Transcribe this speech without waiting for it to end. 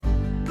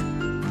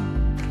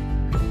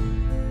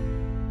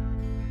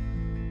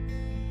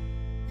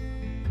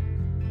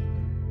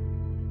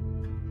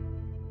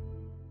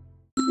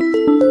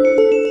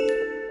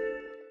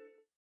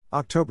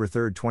October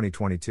 3,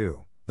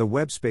 2022, the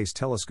Webb Space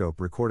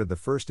Telescope recorded the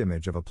first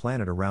image of a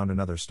planet around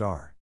another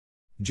star.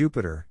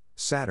 Jupiter,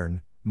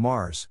 Saturn,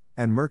 Mars,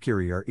 and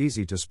Mercury are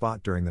easy to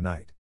spot during the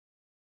night.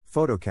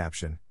 Photo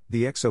caption: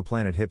 the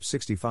exoplanet HIP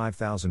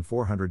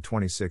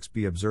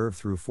 65426b observed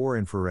through 4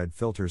 infrared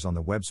filters on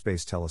the Webb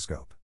Space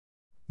Telescope.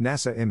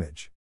 NASA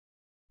image.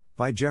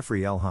 By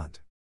Jeffrey L. Hunt.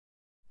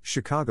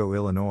 Chicago,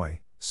 Illinois,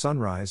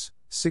 sunrise,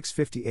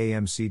 6:50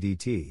 a.m.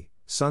 CDT,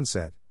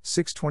 sunset,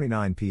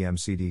 6:29 p.m.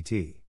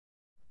 CDT.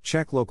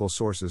 Check local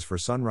sources for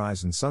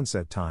sunrise and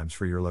sunset times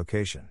for your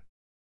location.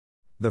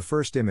 The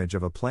first image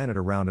of a planet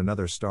around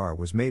another star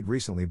was made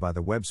recently by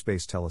the Webb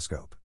Space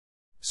Telescope.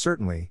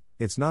 Certainly,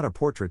 it's not a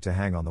portrait to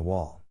hang on the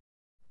wall.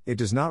 It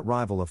does not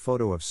rival a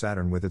photo of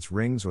Saturn with its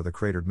rings or the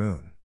cratered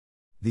moon.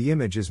 The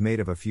image is made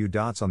of a few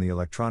dots on the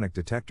electronic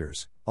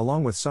detectors,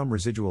 along with some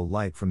residual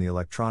light from the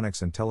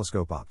electronics and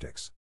telescope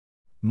optics.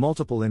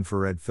 Multiple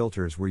infrared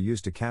filters were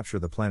used to capture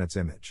the planet's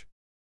image.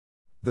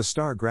 The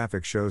star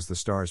graphic shows the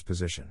star's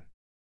position.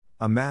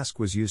 A mask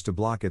was used to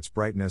block its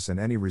brightness and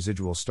any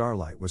residual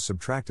starlight was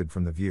subtracted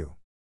from the view.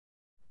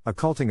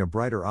 Occulting a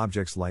brighter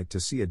object's light to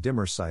see a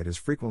dimmer sight is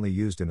frequently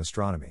used in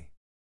astronomy.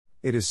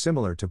 It is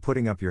similar to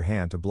putting up your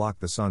hand to block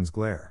the sun's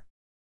glare.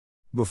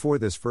 Before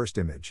this first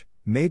image,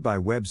 made by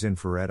Webb's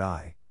infrared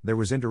eye, there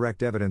was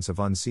indirect evidence of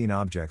unseen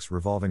objects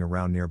revolving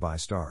around nearby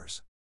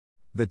stars.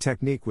 The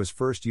technique was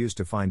first used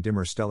to find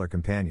dimmer stellar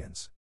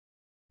companions.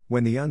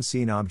 When the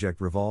unseen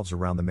object revolves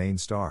around the main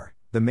star's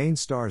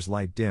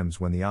light dims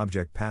when the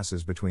object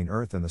passes between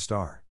Earth and the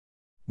star.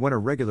 When a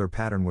regular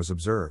pattern was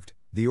observed,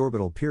 the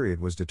orbital period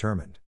was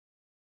determined.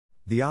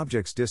 The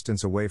object's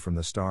distance away from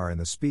the star and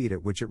the speed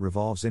at which it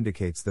revolves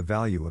indicates the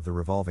value of the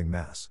revolving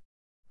mass.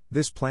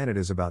 This planet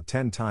is about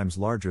 10 times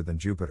larger than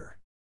Jupiter.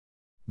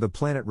 The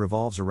planet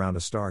revolves around a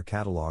star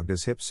catalogued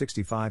as HIP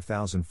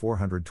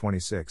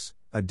 65426,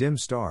 a dim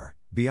star,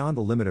 beyond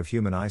the limit of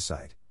human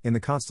eyesight, in the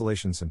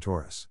constellation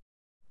Centaurus.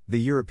 The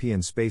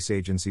European Space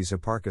Agency's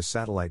Hipparcos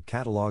satellite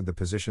catalogued the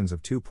positions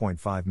of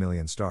 2.5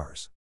 million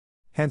stars.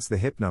 Hence the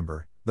HIP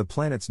number. The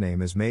planet's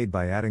name is made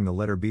by adding the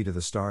letter B to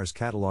the star's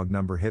catalog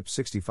number HIP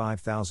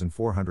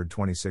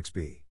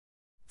 65426b.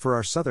 For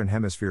our southern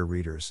hemisphere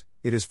readers,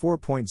 it is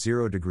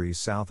 4.0 degrees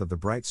south of the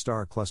bright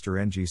star cluster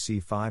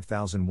NGC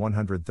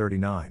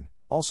 5139,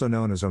 also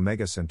known as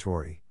Omega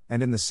Centauri,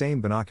 and in the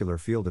same binocular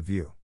field of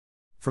view.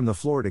 From the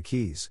Florida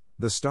Keys,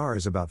 the star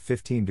is about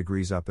 15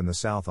 degrees up in the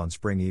south on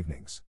spring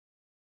evenings.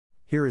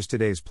 Here is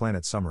today's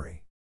planet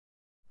summary.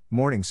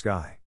 Morning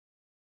sky.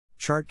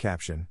 Chart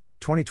caption: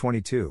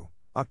 2022,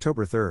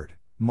 October 3,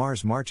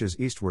 Mars marches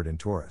eastward in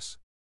Taurus.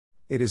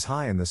 It is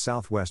high in the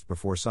southwest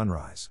before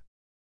sunrise.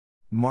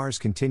 Mars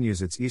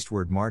continues its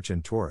eastward march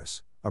in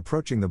Taurus,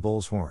 approaching the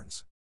Bull's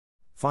Horns.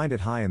 Find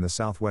it high in the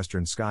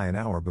southwestern sky an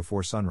hour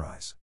before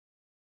sunrise.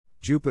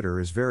 Jupiter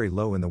is very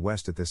low in the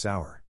west at this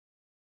hour.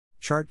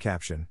 Chart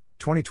caption: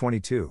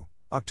 2022,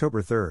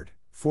 October 3,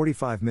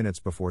 45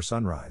 minutes before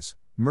sunrise,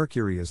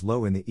 Mercury is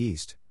low in the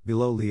east,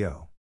 below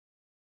Leo.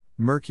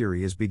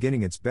 Mercury is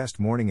beginning its best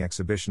morning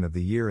exhibition of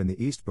the year in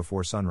the east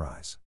before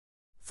sunrise.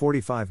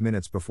 45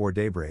 minutes before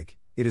daybreak,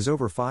 it is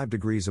over 5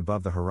 degrees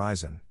above the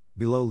horizon,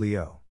 below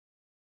Leo.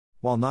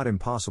 While not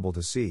impossible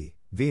to see,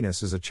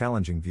 Venus is a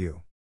challenging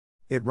view.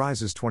 It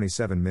rises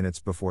 27 minutes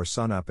before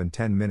sunup and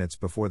 10 minutes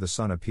before the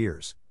sun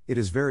appears. It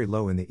is very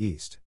low in the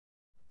east.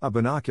 A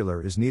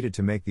binocular is needed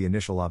to make the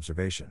initial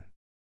observation.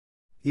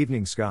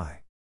 Evening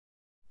sky.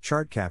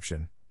 Chart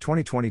caption: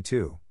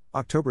 2022,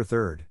 October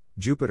 3,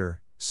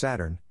 Jupiter,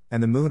 Saturn,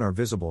 and the Moon are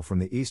visible from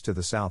the east to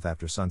the south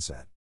after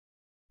sunset.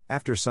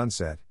 After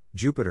sunset,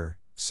 Jupiter,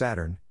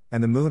 Saturn,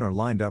 and the Moon are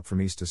lined up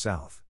from east to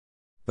south.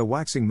 The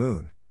waxing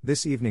moon,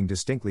 this evening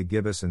distinctly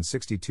gibbous and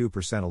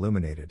 62%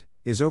 illuminated,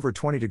 is over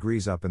 20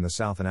 degrees up in the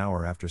south an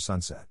hour after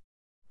sunset.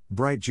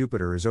 Bright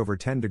Jupiter is over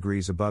 10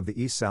 degrees above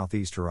the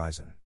east-southeast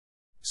horizon.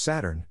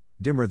 Saturn,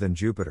 dimmer than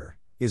Jupiter,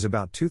 is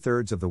about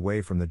 2/3 of the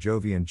way from the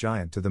Jovian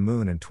giant to the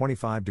Moon and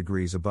 25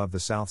 degrees above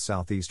the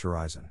south-southeast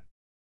horizon.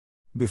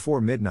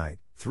 Before midnight,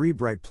 3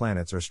 bright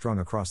planets are strung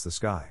across the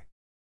sky.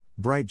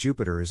 Bright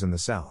Jupiter is in the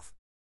south.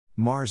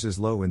 Mars is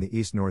low in the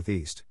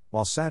east-northeast,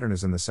 while Saturn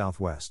is in the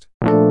southwest.